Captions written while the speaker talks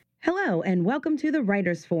Hello, and welcome to the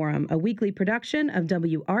Writers Forum, a weekly production of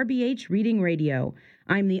WRBH Reading Radio.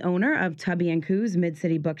 I'm the owner of Tubby & Coo's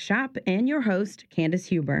Mid-City Bookshop and your host, Candace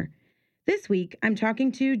Huber. This week, I'm talking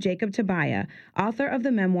to Jacob Tobiah, author of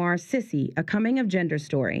the memoir Sissy, A Coming-of-Gender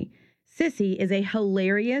Story. Sissy is a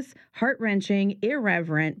hilarious, heart-wrenching,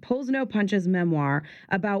 irreverent, pulls-no-punches memoir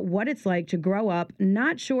about what it's like to grow up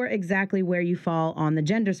not sure exactly where you fall on the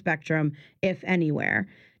gender spectrum, if anywhere.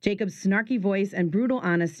 Jacob's snarky voice and brutal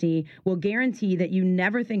honesty will guarantee that you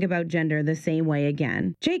never think about gender the same way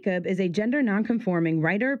again. Jacob is a gender nonconforming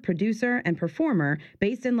writer, producer, and performer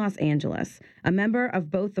based in Los Angeles. A member of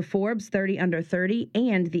both the Forbes 30 Under 30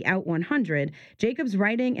 and the Out 100, Jacob's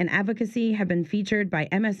writing and advocacy have been featured by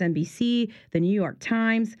MSNBC, The New York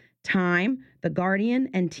Times, Time, The Guardian,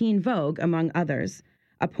 and Teen Vogue, among others.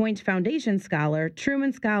 A Point Foundation Scholar,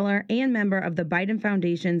 Truman Scholar, and member of the Biden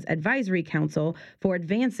Foundation's Advisory Council for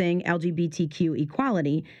Advancing LGBTQ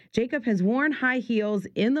Equality, Jacob has worn high heels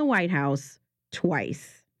in the White House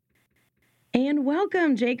twice. And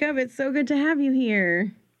welcome, Jacob. It's so good to have you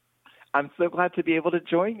here. I'm so glad to be able to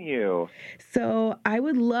join you. So I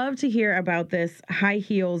would love to hear about this high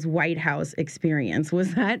heels White House experience.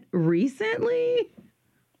 Was that recently?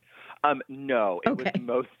 No, it was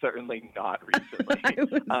most certainly not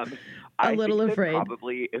recently. I little think afraid. That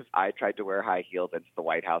probably if I tried to wear high heels into the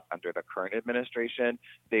White House under the current administration,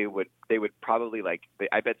 they would probably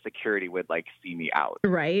I bet security would see me out.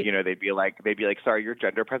 Right. You know, they'd be like, sorry, your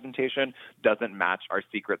gender presentation doesn't match our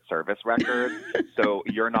Secret Service record, so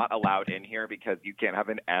you're not allowed in here because you can't have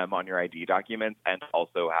an M on your ID documents and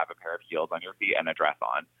also have a pair of heels on your feet and a dress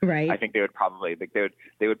on. Right. I think they would probably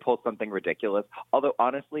they would pull something ridiculous. Although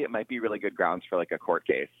honestly, it might be really good grounds for a court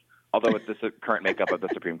case. Although with the current makeup of the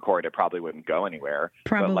Supreme Court, it probably wouldn't go anywhere.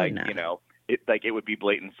 Probably not. You know, it would be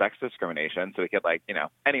blatant sex discrimination. So we could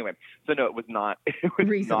anyway. So no, it was not. It was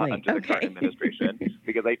recently. not under the current administration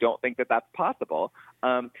because I don't think that that's possible.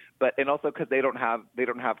 But also because they don't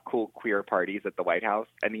have cool queer parties at the White House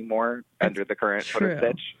anymore under the current sort of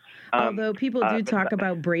stitch. Although people do talk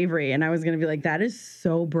about bravery, and I was going to be like, that is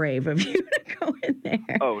so brave of you to go in there.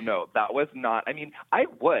 Oh no, that was not. I mean, I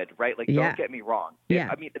would, right? Don't get me wrong. Yeah.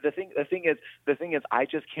 I mean, the thing is, I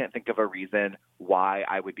just can't think of a reason why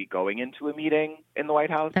I would be going into a meeting in the White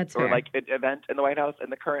House That's or fair. an event in the White House in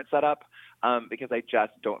the current setup, because I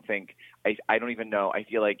just don't think. I don't even know. I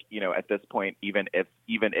feel at this point, even if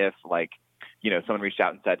someone reached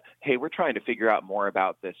out and said, hey, we're trying to figure out more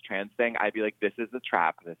about this trans thing, I'd be like, this is a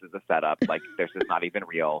trap. This is a setup. This is not even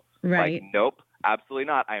real. Right. Nope, absolutely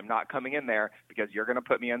not. I am not coming in there because you're going to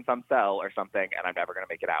put me in some cell or something and I'm never going to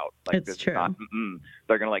make it out. It's this true. Is not,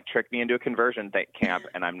 they're going to trick me into a conversion camp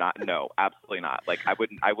and I'm not, no, absolutely not.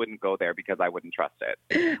 I wouldn't go there because I wouldn't trust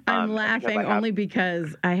it. I'm laughing only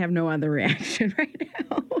because I have no other reaction right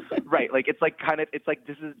now. Right.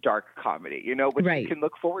 This is dark comedy, which right. you can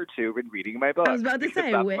look forward to when reading my book. I was about to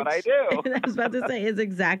say, that's what I do. I was about to say is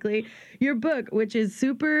exactly your book, which is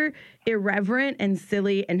super irreverent and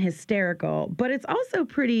silly and hysterical, but it's also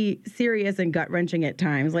pretty serious and gut-wrenching at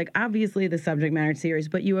times. Obviously the subject matter is serious,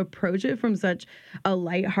 but you approach it from such a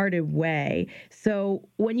lighthearted way. So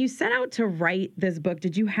when you set out to write this book,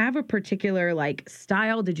 did you have a particular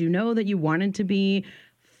style? Did you know that you wanted to be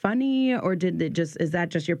funny, or is that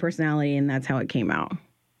just your personality and that's how it came out?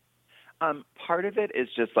 Part of it is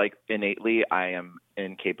just innately I am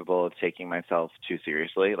incapable of taking myself too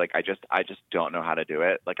seriously. I just don't know how to do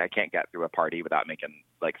it. I can't get through a party without making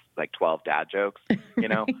 12 dad jokes,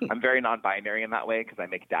 Right. I'm very non-binary in that way because I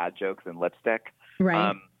make dad jokes in lipstick.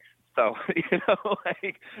 Right. So,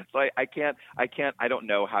 I don't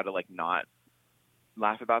know how to not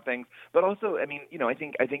laugh about things, but also, I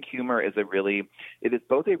think humor is it is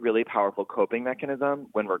both a really powerful coping mechanism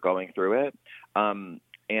when we're going through it,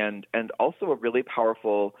 and also a really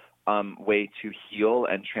powerful way to heal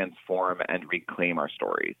and transform and reclaim our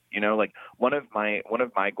stories. One of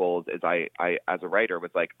my goals is I as a writer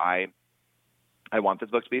was I want this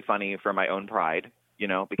book to be funny for my own pride,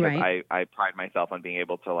 because right. I pride myself on being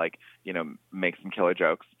able to make some killer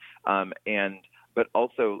jokes, but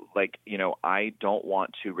also, I don't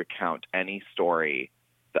want to recount any story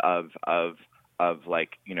of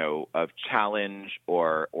challenge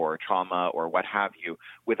or trauma or what have you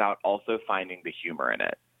without also finding the humor in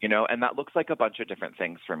it, and that looks like a bunch of different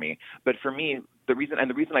things for me. But for me, the reason I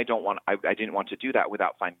didn't want to do that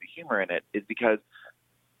without finding the humor in it is because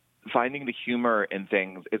finding the humor in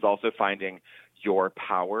things is also finding your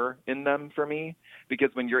power in them for me, because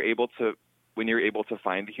when you're able to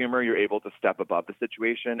find the humor, you're able to step above the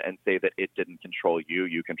situation and say that it didn't control you,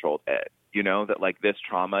 you controlled it. That this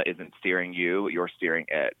trauma isn't steering you, you're steering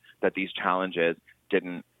it. That these challenges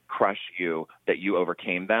didn't crush you that you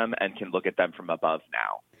overcame them and can look at them from above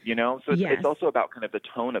now. You know, so it's also about kind of the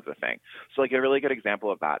tone of the thing. So like a really good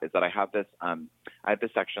example of that is that I have this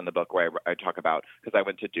section in the book where I talk about, because I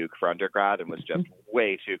went to Duke for undergrad and was just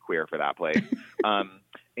way too queer for that place. I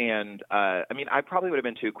mean, I probably would have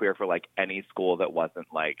been too queer for like any school that wasn't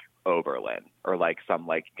like Oberlin or like some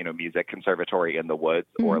like, you know, music conservatory in the woods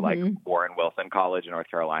or like Warren Wilson College in North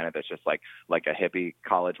Carolina. That's just like a hippie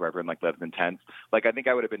college where everyone like lives in tents. Like, I think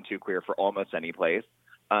I would have been too queer for almost any place.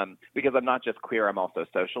 Because I'm not just queer, I'm also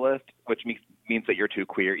socialist, which means that you're too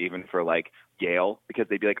queer even for like Yale, because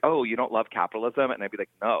they'd be like, oh, you don't love capitalism? And I'd be like,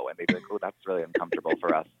 no. And they'd be like, oh, that's really uncomfortable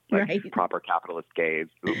for us, like proper capitalist gays.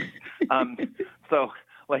 Oops. So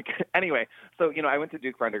like, anyway, so, you know, I went to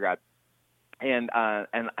Duke for undergrad and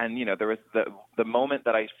you know, there was the moment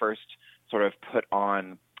that I first sort of put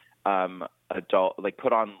on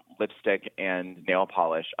put on lipstick and nail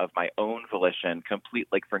polish of my own volition, complete,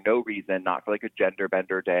 like for no reason, not for like a gender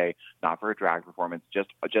bender day, not for a drag performance, just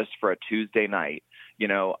for a Tuesday night, you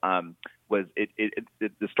know,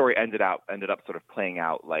 the story ended up sort of playing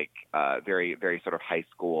out like very, very sort of high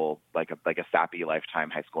school, like a sappy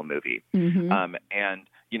Lifetime high school movie. And,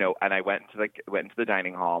 you know, and I went into the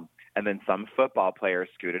dining hall, and then some football player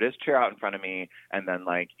scooted his chair out in front of me and then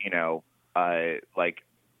like, you know,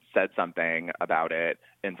 said something about it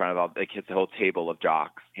in front of all like his whole table of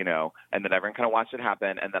jocks, you know, and then everyone kind of watched it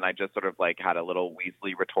happen. And then I just sort of like had a little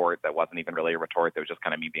Weasley retort that wasn't even really a retort. That was just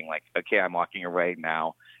kind of me being like, okay, I'm walking away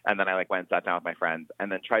now. And then I like went and sat down with my friends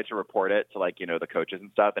and then tried to report it to like, you know, the coaches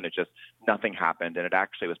and stuff. And it just, nothing happened. And it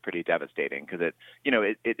actually was pretty devastating because it, you know,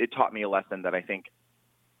 it taught me a lesson that I think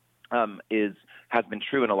has been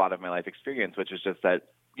true in a lot of my life experience, which is just that,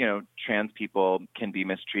 you know, trans people can be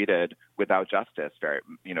mistreated without justice very,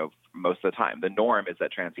 you know, most of the time. The norm is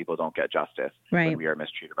that trans people don't get justice when we are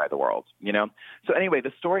mistreated by the world, you know? So anyway,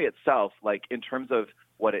 the story itself, like in terms of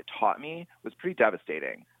what it taught me, was pretty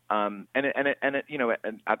devastating. And it, you know,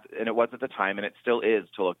 and it was at the time, and it still is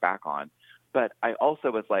to look back on. But I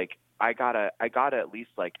also was like, I gotta at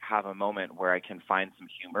least like have a moment where I can find some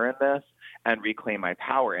humor in this and reclaim my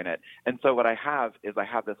power in it. And so what I have is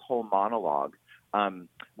this whole monologue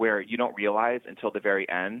where you don't realize until the very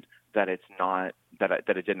end that it's not, that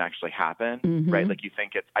it didn't actually happen, right? Like you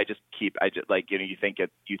think it's, like, you know, you think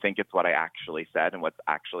it's what I actually said and what's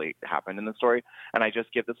actually happened in the story. And I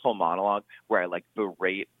just give this whole monologue where I like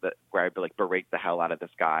berate the hell out of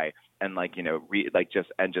this guy and like, you know,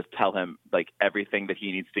 just tell him like everything that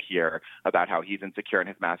he needs to hear about how he's insecure in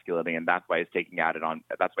his masculinity. And that's why he's taking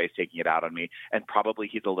it out on me. And probably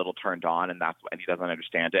he's a little turned on and he doesn't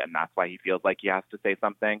understand it. And that's why he feels like he has to say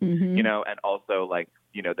something, you know, and also like,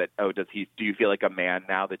 you know, that, oh, do you feel like a man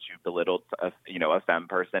now that you've belittled a femme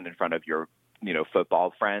person in front of your, you know,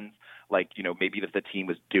 football friends? Like, you know, maybe if the team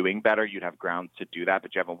was doing better, you'd have grounds to do that,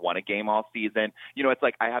 but you haven't won a game all season. You know, it's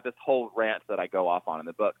like I have this whole rant that I go off on in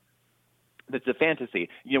the book. It's a fantasy,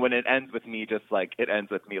 you know, when it ends with me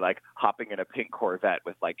like hopping in a pink Corvette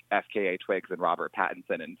with like FKA Twigs and Robert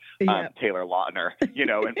Pattinson and Taylor Lautner, you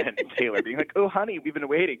know, and Taylor being like, oh, honey, we've been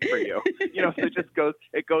waiting for you. You know, so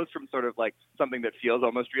it goes from sort of like something that feels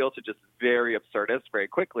almost real to just very absurdist very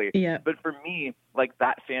quickly. Yeah. But for me, like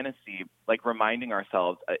that fantasy, like reminding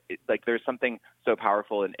ourselves, like there's something so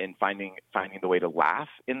powerful in finding the way to laugh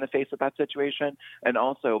in the face of that situation, and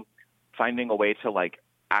also finding a way to like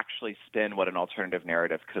actually spin what an alternative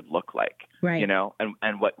narrative could look like, you know,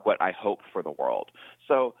 and what I hope for the world.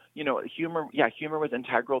 So, you know, humor was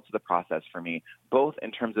integral to the process for me, both in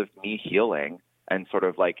terms of me healing and sort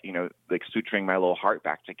of like, you know, like suturing my little heart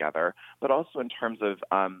back together, but also in terms of,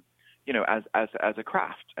 you know, as a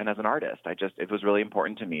craft and as an artist. It was really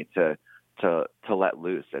important to me to let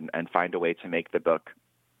loose and find a way to make the book,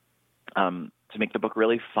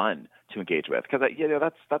 really fun to engage with. Because, you know,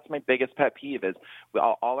 that's my biggest pet peeve is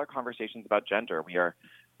all our conversations about gender, we are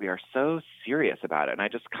so serious about it. And I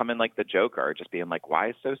just come in like the Joker, just being like,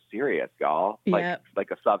 why so serious, y'all? Like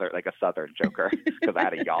a Southern Joker, because I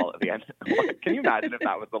had a y'all at the end. Can you imagine if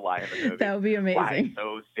that was the line of the movie? That would be amazing. Why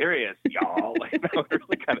so serious, y'all? Like, that would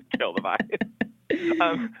really kind of kill the vibe.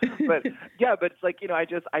 But it's like, you know,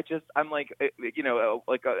 I'm like, you know,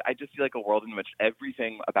 like I just feel like a world in which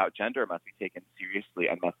everything about gender must be taken seriously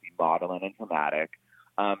and must be maudlin and dramatic,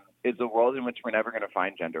 is a world in which we're never going to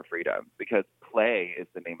find gender freedom, because play is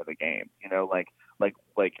the name of the game. You know, like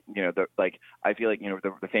you know, I feel like, you know,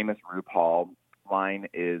 the famous RuPaul line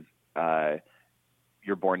is,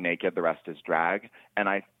 you're born naked, the rest is drag. And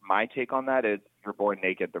my take on that is, you're born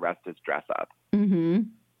naked, the rest is dress up.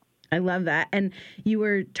 I love that. And you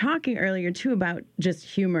were talking earlier too about just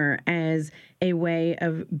humor as a way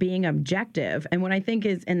of being objective. And what I think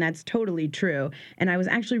is, and that's totally true. And I was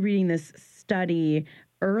actually reading this study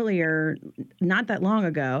earlier, not that long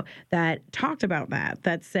ago, that talked about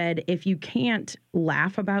that said if you can't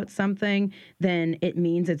laugh about something, then it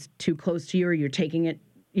means it's too close to you or you're taking it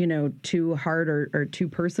too hard or too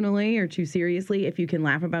personally or too seriously. If you can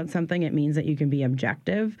laugh about something, it means that you can be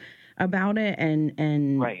objective about it.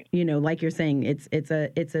 And Right. Like you're saying, it's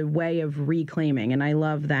a way of reclaiming. And I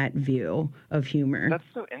love that view of humor. That's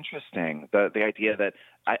so interesting. The idea that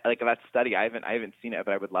that study, I haven't seen it,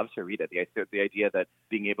 but I would love to read it. The idea that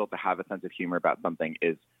being able to have a sense of humor about something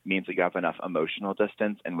means that you have enough emotional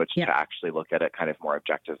distance in which to actually look at it kind of more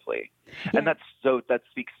objectively. Yeah. And that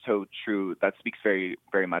speaks so true. That speaks very,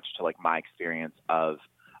 very much to like my experience of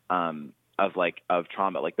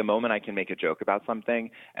trauma. Like the moment I can make a joke about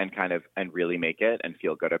something and really make it and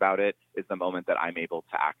feel good about it is the moment that I'm able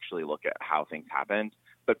to actually look at how things happened.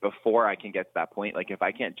 But before I can get to that point, like if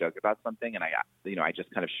I can't joke about something and I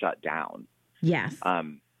just kind of shut down. Yes.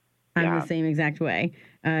 I'm the same exact way.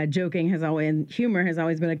 Humor has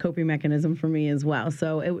always been a coping mechanism for me as well.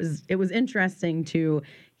 So it was interesting to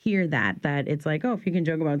hear that it's like, oh, if you can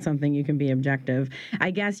joke about something, you can be objective. I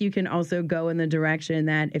guess you can also go in the direction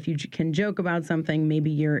that if you can joke about something, maybe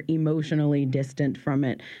you're emotionally distant from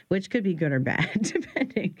it, which could be good or bad,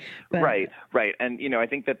 depending. But, right. And, I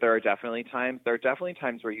think that there are definitely times where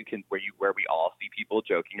where we all see people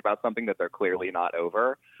joking about something that they're clearly not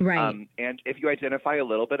over. Right. And if you identify a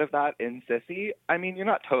little bit of that in Sissy, I mean, you're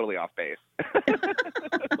not totally off base.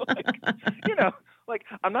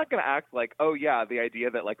 I'm not going to act like, oh, yeah, the idea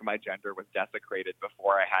that, like, my gender was desecrated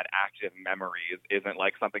before I had active memories isn't,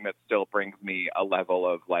 like, something that still brings me a level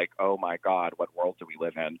of, like, oh, my God, what world do we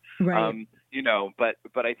live in? Right.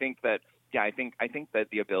 But I think that, I think that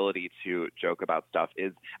the ability to joke about stuff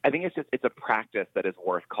it's a practice that is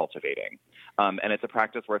worth cultivating. And it's a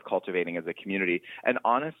practice worth cultivating as a community. And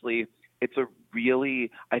honestly, it's a really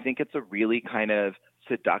kind of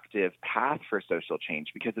seductive path for social change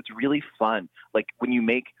because it's really fun. Like when you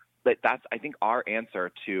make that's I think our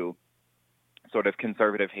answer to sort of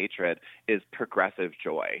conservative hatred is progressive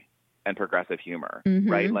joy and progressive humor,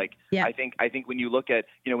 right? Like I think when you look at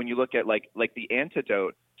like the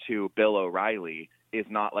antidote to Bill O'Reilly is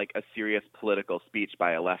not like a serious political speech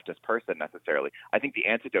by a leftist person necessarily. I think the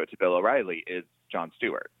antidote to Bill O'Reilly is Jon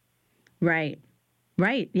Stewart. Right.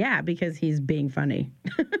 Yeah, because he's being funny.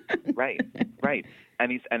 Right.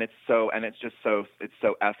 And it's so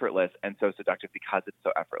effortless and so seductive because it's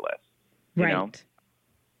so effortless. Right.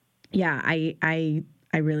 Yeah, I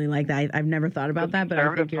really like that. I've never thought about that, but I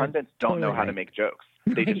think conservative pundits don't know how to make jokes.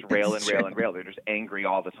 They just rail and rail and rail. They're just angry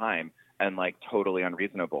all the time and like totally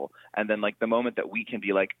unreasonable. And then like the moment that we can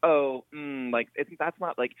be like, that's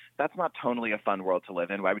not tonally a fun world to live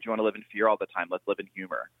in. Why would you want to live in fear all the time? Let's live in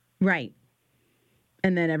humor. Right.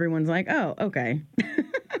 And then everyone's like, oh, okay.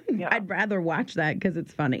 Yeah. I'd rather watch that because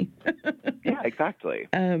it's funny. Yeah, exactly.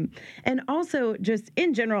 And also, just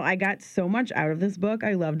in general, I got so much out of this book.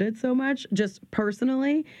 I loved it so much, just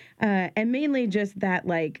personally. And mainly just that,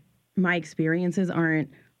 like, my experiences aren't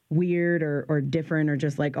weird or different or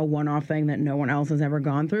just like a one-off thing that no one else has ever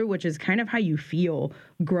gone through, which is kind of how you feel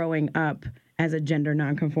growing up as a gender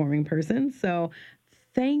nonconforming person. So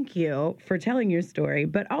thank you for telling your story.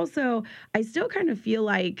 But also, I still kind of feel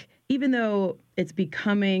like, even though it's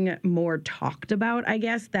becoming more talked about, I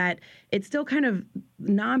guess, that it's still kind of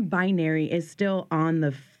non-binary is still on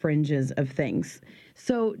the fringes of things.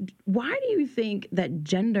 So why do you think that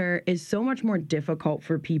gender is so much more difficult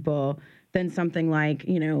for people than something like,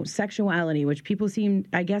 sexuality, which people seem,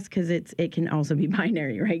 I guess, because it can also be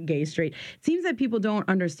binary, right? Gay, straight. It seems that people don't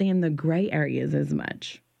understand the gray areas as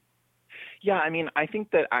much. Yeah, I mean, I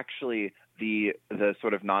think that actually the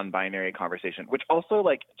sort of non-binary conversation, which also,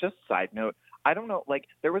 like, just side note, I don't know, like,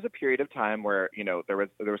 there was a period of time where, it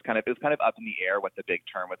was kind of up in the air what the big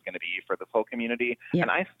term was going to be for this whole community. Yeah.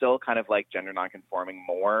 And I still kind of like gender nonconforming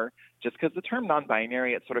more, just because the term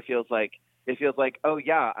non-binary, it feels like, oh,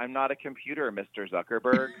 yeah, I'm not a computer, Mr.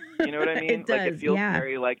 Zuckerberg. You know what I mean? It does, like, it feels yeah.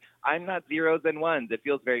 very like, I'm not zeros and ones. It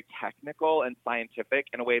feels very technical and scientific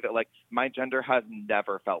in a way that, like, my gender has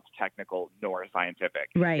never felt technical nor scientific.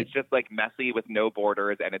 Right. It's just, like, messy with no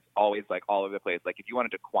borders, and it's always, like, all over the place. Like, if you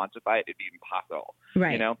wanted to quantify it, it'd be impossible.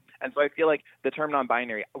 Right. And so I feel like the term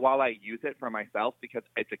non-binary, while I use it for myself because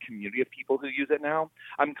it's a community of people who use it now,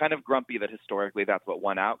 I'm kind of grumpy that historically that's what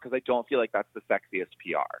won out because I don't feel like that's the sexiest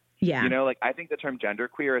PR. Yeah. like, I think the term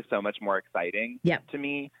genderqueer is so much more exciting to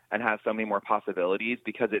me and has so many more possibilities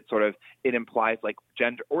because it implies like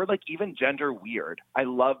gender or like even gender weird. I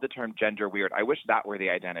love the term gender weird. I wish that were the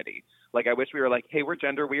identity. Like, I wish we were like, hey, we're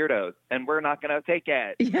gender weirdos and we're not going to take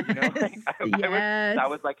it. Yes. You know, like, I wish that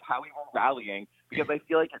was like how we were rallying, because I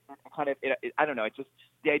feel like I don't know. It's just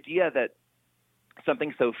the idea that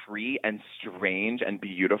something so free and strange and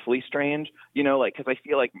beautifully strange, you know, like, because I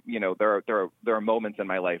feel like, you know, there are moments in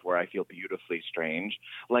my life where I feel beautifully strange.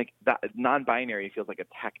 Like, that non-binary feels like a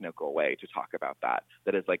technical way to talk about that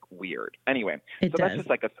is like weird. Anyway, that's just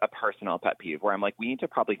like a personal pet peeve where I'm like, we need to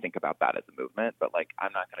probably think about that as a movement, but like,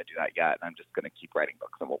 I'm not going to do that yet. And I'm just going to keep writing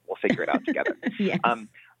books and we'll figure it out together. Yes.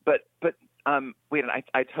 Wait,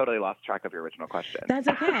 I totally lost track of your original question. That's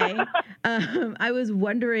okay. I was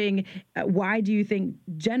wondering, why do you think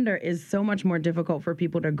gender is so much more difficult for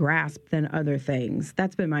people to grasp than other things?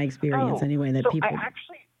 That's been my experience anyway.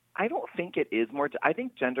 I don't think it is more. I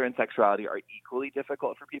think gender and sexuality are equally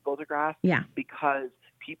difficult for people to grasp. Yeah. Because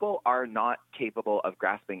people are not capable of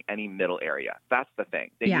grasping any middle area. That's the thing.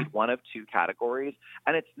 They need one of two categories,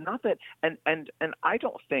 and it's not that. And I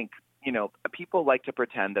don't think, you know, people like to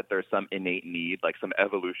pretend that there's some innate need, like some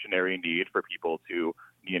evolutionary need for people to,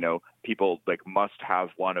 you know, people like must have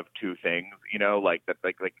one of two things, you know, like that,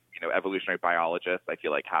 like, you know, evolutionary biologists, I feel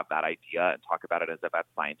like, have that idea and talk about it as if that's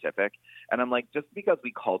scientific. And I'm like, just because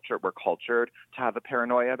we're cultured to have a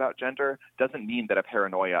paranoia about gender doesn't mean that a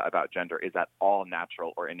paranoia about gender is at all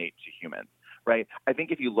natural or innate to humans. Right. I think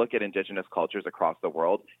if you look at indigenous cultures across the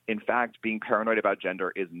world, in fact, being paranoid about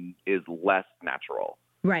gender is less natural.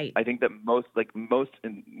 Right. I think that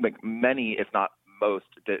many, if not most,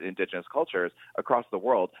 indigenous cultures across the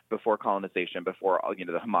world before colonization, before, you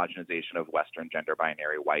know, the homogenization of Western gender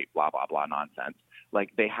binary, white, blah, blah, blah nonsense,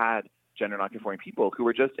 like they had gender nonconforming people who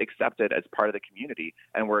were just accepted as part of the community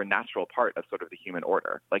and were a natural part of sort of the human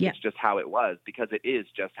order. Like, it's just how it was because it is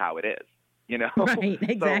just how it is, you know? Right,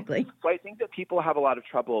 exactly. So I think that people have a lot of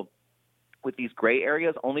trouble with these gray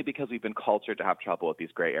areas only because we've been cultured to have trouble with these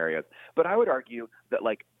gray areas. But I would argue that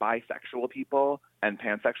like bisexual people and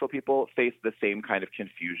pansexual people face the same kind of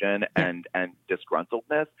confusion and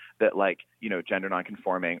disgruntledness that, like, you know, gender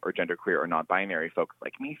nonconforming or genderqueer or non-binary folks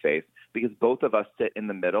like me face, because both of us sit in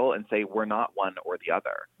the middle and say we're not one or the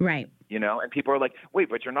other. Right. You know, and people are like, wait,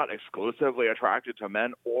 but you're not exclusively attracted to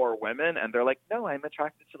men or women. And they're like, no, I'm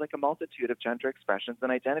attracted to like a multitude of gender expressions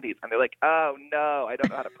and identities. And they're like, oh, no, I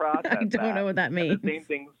don't know how to process I don't know what that means. And the same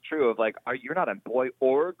thing's true of like, you're not a boy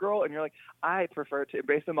or a girl. And you're like, I prefer to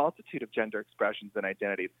embrace a multitude of gender expressions and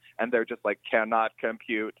identities. And they're just like, cannot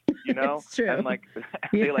compute, you know? It's true. And like,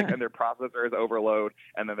 they like, and their processors overload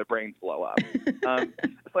and then their brains blow up.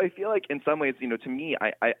 So I feel like in some ways, you know, to me,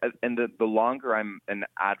 I and the longer I'm an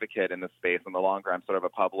advocate in this space and the longer I'm sort of a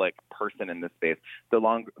public person in this space, the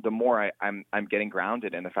more I'm getting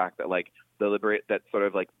grounded in the fact that like that sort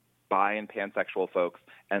of like bi and pansexual folks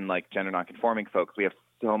and like gender nonconforming folks, we have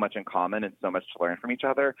so much in common and so much to learn from each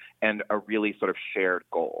other, and a really sort of shared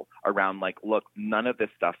goal around like, look, none of this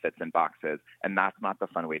stuff fits in boxes, and that's not the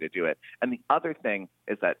fun way to do it. And the other thing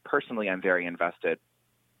is that personally, I'm very invested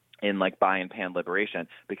in like bi and pan liberation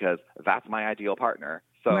because that's my ideal partner.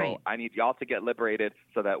 So right. I need y'all to get liberated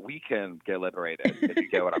so that we can get liberated, if you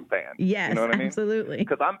get what I'm saying. Yes, you know what I mean? Absolutely.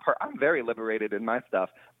 Because I'm very liberated in my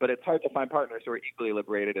stuff, but it's hard to find partners who are equally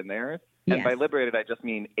liberated in theirs. Yes. And by liberated, I just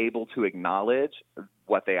mean able to acknowledge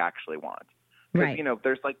what they actually want. Because, right. you know,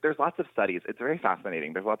 there's lots of studies. It's very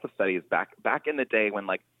fascinating. There's lots of studies back in the day when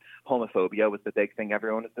like homophobia was the big thing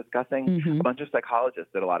everyone was discussing. Mm-hmm. A bunch of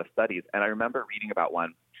psychologists did a lot of studies. And I remember reading about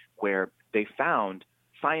one where they found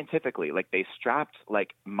scientifically, like they strapped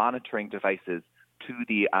like monitoring devices to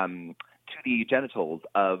the genitals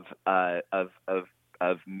of I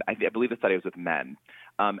believe the study was with men,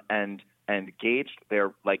 and gauged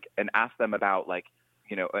their like and asked them about like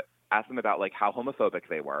how homophobic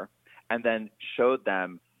they were, and then showed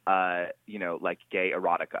them like gay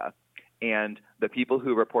erotica, and the people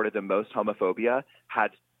who reported the most homophobia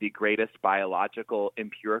had the greatest biological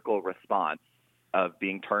empirical response of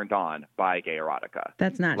being turned on by gay erotica.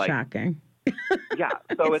 That's not shocking. Yeah,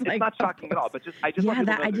 so it's like, not shocking at all. But I just want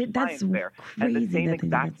people to know there's science there. And the same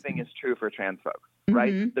exact thing is true for trans folks,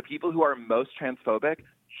 right? Mm-hmm. The people who are most transphobic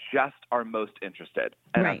just are most interested.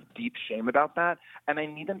 And I have deep shame about that. And I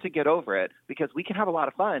need them to get over it because we can have a lot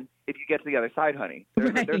of fun if you get to the other side, honey.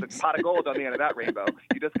 There's a pot of gold on the end of that rainbow.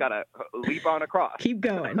 You just got to leap on across. Keep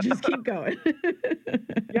going. Just keep going.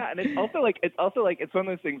 Yeah, and it's also like it's one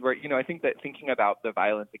of those things where, you know, I think that thinking about the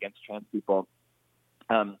violence against trans people,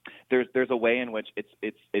 there's a way in which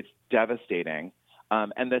it's devastating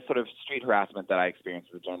And this sort of street harassment that I experienced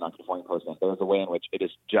as a gender nonconforming person, there was a way in which it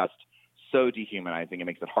is just so dehumanizing. It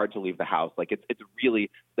makes it hard to leave the house. Like it's really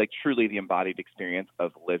like truly the embodied experience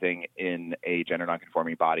of living in a gender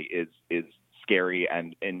nonconforming body is scary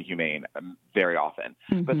and inhumane very often.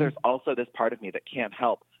 Mm-hmm. But there's also this part of me that can't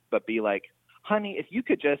help but be like, honey, if you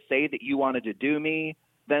could just say that you wanted to do me,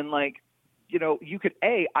 then like, you know, you could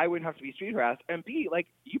I wouldn't have to be street harassed, and B, like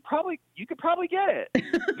you could probably get it.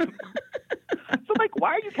 So like,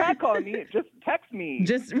 why are you catcalling me? Just text me.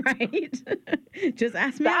 Just right. Just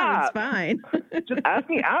ask me out. It's fine. Just ask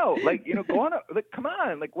me out. Like, you know, go on. Like, come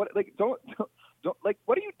on. Like, what? Like, don't. Like,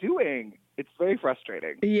 what are you doing? It's very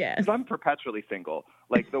frustrating. Yes. Because I'm perpetually single.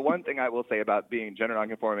 Like, the one thing I will say about being gender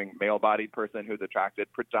nonconforming, male-bodied person who's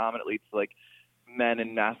attracted predominantly to like men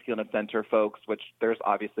and masculine center folks, which there's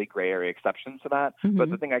obviously gray area exceptions to that. Mm-hmm. But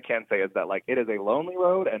the thing I can say is that like it is a lonely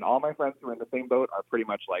road, and all my friends who are in the same boat are pretty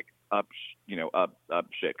much like up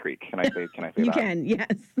shit creek. Can I say you that? Can, yes.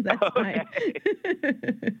 That's okay.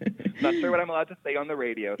 fine. Not sure what I'm allowed to say on the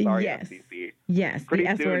radio. Sorry, yes. FCC. Yes, Pretty the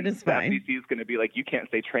S soon, word is fine. The FCC is going to be like, you can't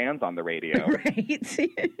say trans on the radio. Right.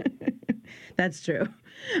 That's true.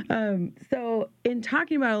 So in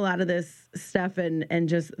talking about a lot of this stuff and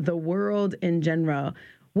just the world in general,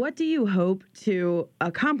 what do you hope to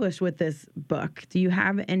accomplish with this book? Do you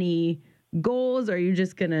have any goals, or are you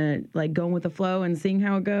just going to like go with the flow and seeing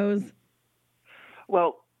how it goes?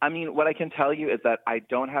 Well, I mean, what I can tell you is that I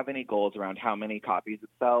don't have any goals around how many copies it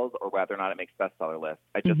sells or whether or not it makes bestseller lists.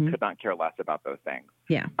 I just could not care less about those things.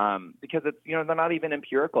 Yeah. Because it's, you know, they're not even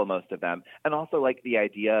empirical, most of them. And also like the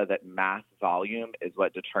idea that mass volume is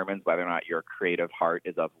what determines whether or not your creative heart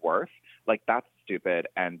is of worth. Like that's stupid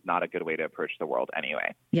and not a good way to approach the world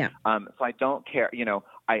anyway. Yeah. So I don't care, you know,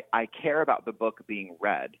 I care about the book being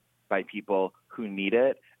read by people who need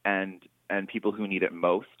it and people who need it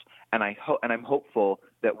most. And I'm hopeful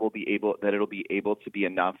that it'll be able to be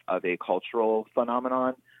enough of a cultural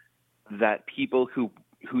phenomenon that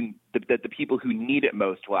the people who need it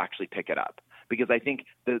most will actually pick it up. Because I think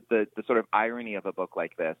the sort of irony of a book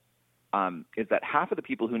like this is that half of the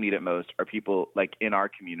people who need it most are people like in our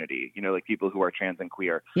community, you know, like people who are trans and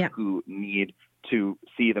queer, who need to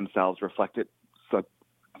see themselves reflected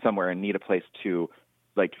somewhere and need a place to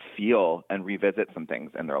like feel and revisit some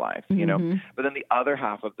things in their lives, you know? But then the other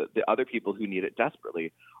half of the other people who need it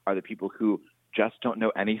desperately are the people who just don't know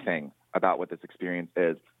anything about what this experience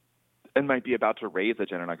is and might be about to raise a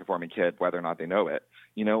gender nonconforming kid, whether or not they know it,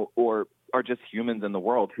 you know, or are just humans in the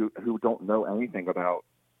world who don't know anything about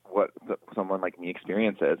what someone like me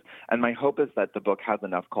experiences. And my hope is that the book has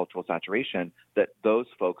enough cultural saturation that those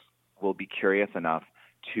folks will be curious enough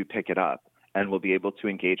to pick it up and will be able to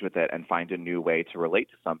engage with it and find a new way to relate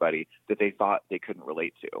to somebody that they thought they couldn't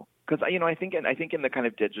relate to. Because, you know, I think in the kind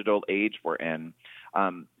of digital age we're in,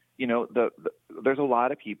 you know, there's a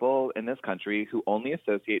lot of people in this country who only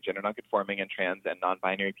associate gender nonconforming and trans and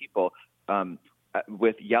non-binary people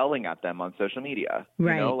with yelling at them on social media.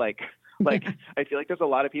 Right. You know, like I feel like there's a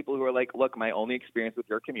lot of people who are like, look, my only experience with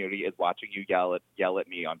your community is watching you yell at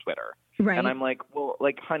me on Twitter. Right. And I'm like, well,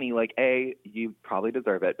 like, honey, like, A, you probably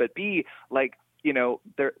deserve it. But B, like, you know,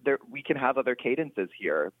 we can have other cadences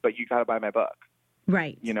here, but you got to buy my book.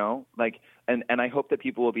 Right. You know, like, and I hope that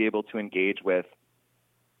people will be able to engage with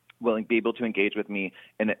me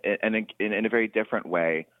in a very different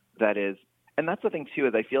way that is. And that's the thing, too,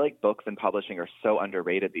 is I feel like books and publishing are so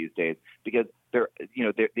underrated these days because the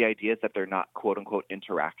idea is that they're not, quote unquote,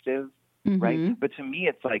 interactive. Right. But to me,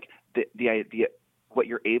 it's like the idea, what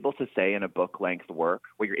you're able to say in a book length work,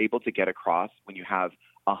 what you're able to get across when you have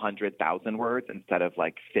 100,000 words instead of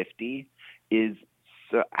like 50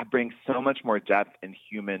 brings so much more depth and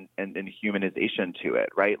humanization to it,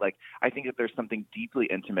 right? Like, I think that there's something deeply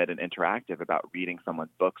intimate and interactive about reading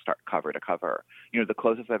someone's book start cover to cover. You know, the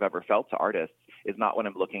closest I've ever felt to artists is not when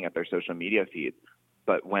I'm looking at their social media feeds,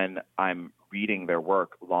 but when I'm reading their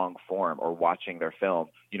work long form or watching their film,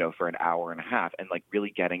 you know, for an hour and a half and like really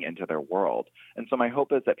getting into their world. And so my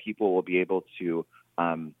hope is that people will be able to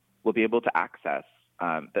access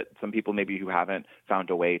that some people maybe who haven't found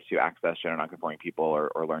a way to access gender nonconforming people or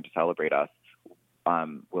learn to celebrate us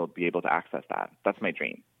will be able to access that. That's my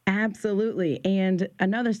dream. Absolutely. And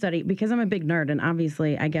another study, because I'm a big nerd, and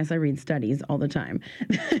obviously I guess I read studies all the time.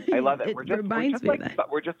 I love it. We're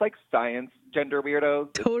just like science gender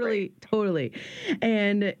weirdos. Totally.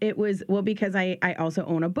 And it was, well, because I also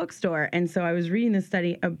own a bookstore. And so I was reading this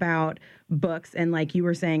study about books, and like you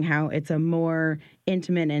were saying, how it's a more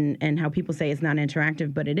intimate and how people say it's not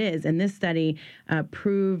interactive, but it is. And this study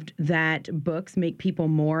proved that books make people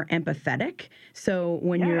more empathetic. So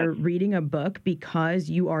when you're reading a book, because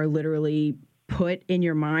you are literally put in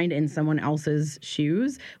your mind in someone else's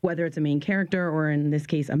shoes, whether it's a main character or in this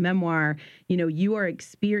case a memoir. You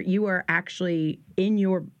are actually in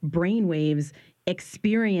your brainwaves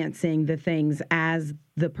experiencing the things as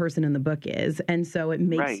the person in the book is. And so it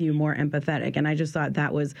makes you more empathetic. And I just thought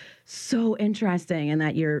that was so interesting, and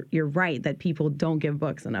that you're right that people don't give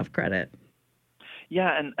books enough credit.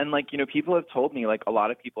 Yeah, and like, people have told me, like, a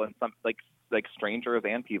lot of people, and some like strangers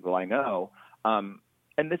and people I know,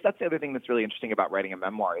 and that's the other thing that's really interesting about writing a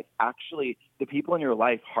memoir, is actually the people in your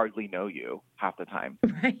life hardly know you half the time.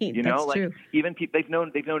 Right. That's like true. Even people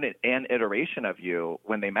they've known an iteration of you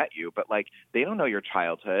when they met you, but like they don't know your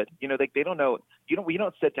childhood. Like they don't know. We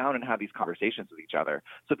don't sit down and have these conversations with each other.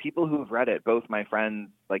 So people who have read it, both my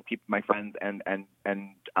friends, and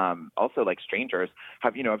also like strangers,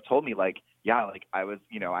 have told me, like, yeah, like I was,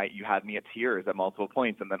 you had me at tears at multiple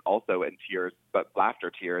points, and then also in tears, but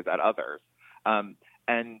laughter tears at others.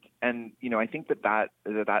 And I think that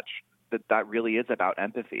really is about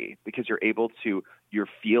empathy, because you're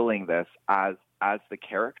feeling this as the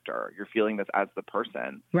character, you're feeling this as the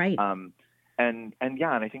person. Right. And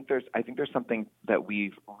I think there's something that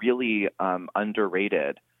we've really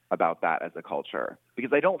underrated about that as a culture,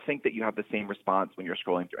 because I don't think that you have the same response when you're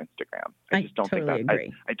scrolling through Instagram. I just don't totally think that.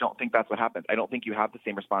 agree. I don't think that's what happens. I don't think you have the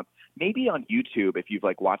same response. Maybe on YouTube if you've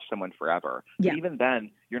like watched someone forever. Yeah. But even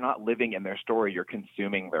then, you're not living in their story. You're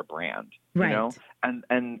consuming their brand. Right. And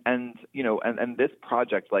this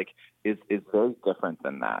project like is very different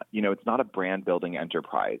than that. It's not a brand building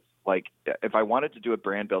enterprise. Like if I wanted to do a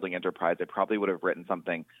brand building enterprise, I probably would have written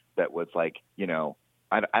something that was like,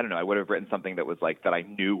 I don't know. I would have written something that was like that I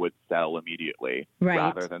knew would sell immediately,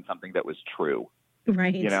 rather than something that was true.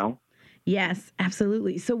 Right. Yes,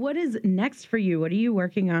 absolutely. So what is next for you? What are you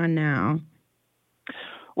working on now?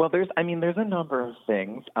 Well, there's a number of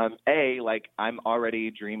things. Like I'm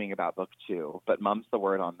already dreaming about book 2, but mum's the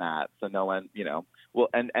word on that. So no one, well,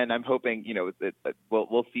 and I'm hoping,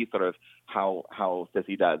 we'll see sort of how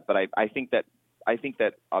Sissy does. But I think that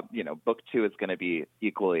book 2 is going to be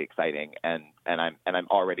equally exciting, and I'm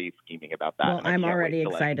already scheming about that. Well, I'm already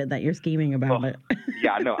excited that you're scheming about it.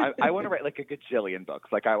 Yeah, no, I want to write like a gajillion books.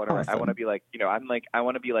 Like I want to be like, I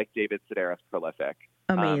want to be like David Sedaris prolific.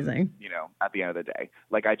 Amazing. At the end of the day,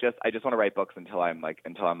 like I just want to write books until I'm like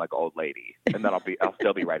old lady, and then I'll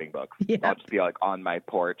still be writing books. Yep. I'll just be like on my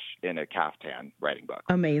porch in a caftan writing books.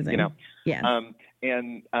 Amazing. Yes.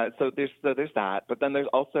 So there's that, but then there's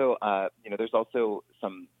also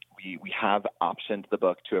some. We have optioned the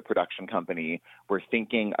book to a production company. We're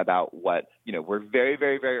thinking about what, we're very,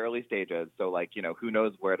 very, very early stages. So like, who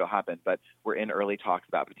knows where it'll happen, but we're in early talks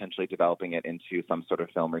about potentially developing it into some sort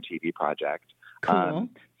of film or TV project. Cool.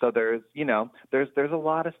 So there's a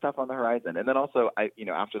lot of stuff on the horizon. And then also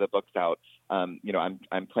after the book's out, I'm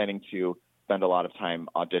planning to spend a lot of time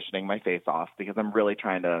auditioning my face off, because I'm really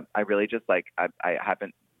I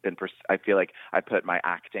feel like I put my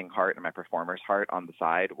acting heart and my performer's heart on the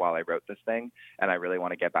side while I wrote this thing, and I really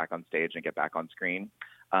want to get back on stage and get back on screen.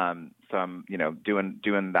 So I'm,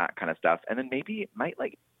 doing that kind of stuff, and then maybe might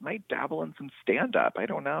dabble in some stand up. I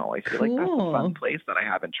don't know. I feel like that's a fun place that I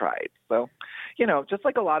haven't tried. So, just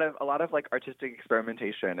like a lot of like artistic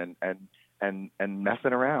experimentation and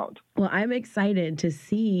messing around. Well, I'm excited to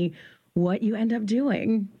see what you end up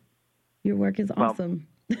doing. Your work is awesome.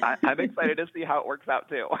 I'm excited to see how it works out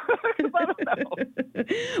too. I don't know.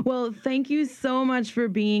 Well, thank you so much for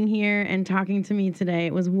being here and talking to me today.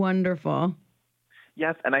 It was wonderful.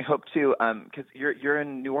 Yes, and I hope to, because you're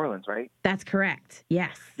in New Orleans, right? That's correct.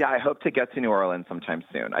 Yes. Yeah, I hope to get to New Orleans sometime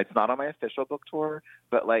soon. It's not on my official book tour,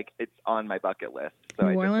 but like it's on my bucket list. So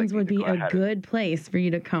New Orleans would be a good place for you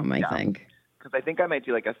to come, I think. Because I think I might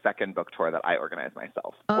do like a second book tour that I organize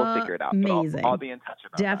myself. We'll figure it out. Amazing. I'll be in touch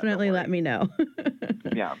about Definitely let me know.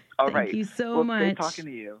 Yeah. All right. Thank you so much. Great talking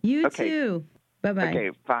to you. You too. Bye-bye.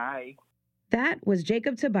 Okay, bye. That was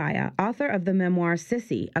Jacob Tobiah, author of the memoir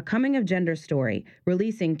Sissy, A Coming of Gender Story,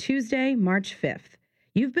 releasing Tuesday, March 5th.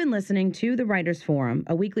 You've been listening to The Writers Forum,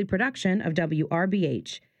 a weekly production of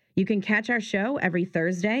WRBH. You can catch our show every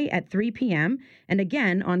Thursday at 3 p.m. and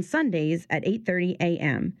again on Sundays at 8:30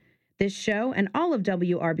 a.m. This show and all of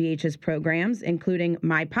WRBH's programs, including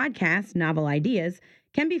my podcast, Novel Ideas,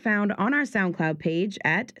 can be found on our SoundCloud page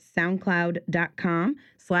at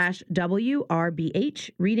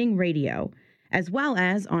soundcloud.com/WRBH Reading Radio, as well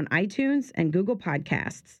as on iTunes and Google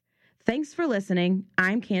Podcasts. Thanks for listening.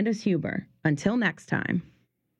 I'm Candace Huber. Until next time.